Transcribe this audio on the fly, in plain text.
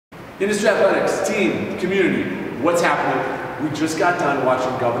Industry athletics, team, community, what's happening? We just got done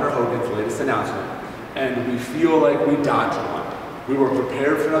watching Governor Hogan's latest announcement, and we feel like we dodged one. We were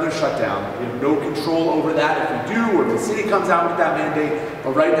prepared for another shutdown. We have no control over that if we do, or if the city comes out with that mandate,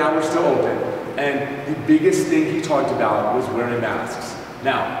 but right now we're still open. And the biggest thing he talked about was wearing masks.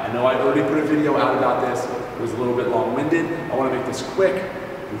 Now, I know I already put a video out about this. It was a little bit long-winded. I want to make this quick.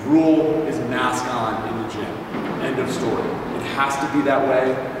 The rule is mask on in the gym. End of story. It has to be that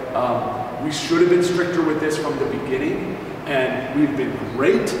way. We should have been stricter with this from the beginning, and we've been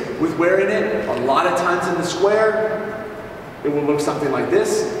great with wearing it. A lot of times in the square, it will look something like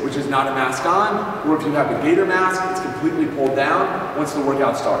this, which is not a mask on, or if you have the gator mask, it's completely pulled down once the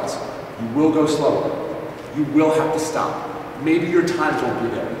workout starts. You will go slower. You will have to stop. Maybe your times won't be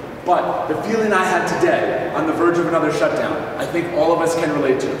there. But the feeling I had today, on the verge of another shutdown, I think all of us can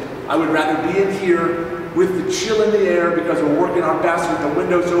relate to. I would rather be in here with the chill in the air because we're working our best with the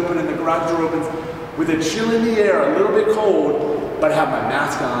windows open and the garage door opens, with a chill in the air, a little bit cold, but have my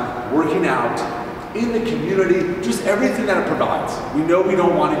mask on, working out, in the community, just everything that it provides. We know we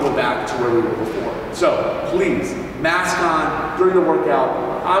don't want to go back to where we were before. So please, mask on during the workout.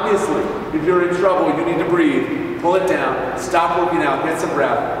 Obviously, if you're in trouble, you need to breathe, pull it down, stop working out, get some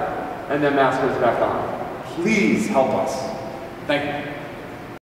breath, and then mask goes back on. Please help us. Thank you.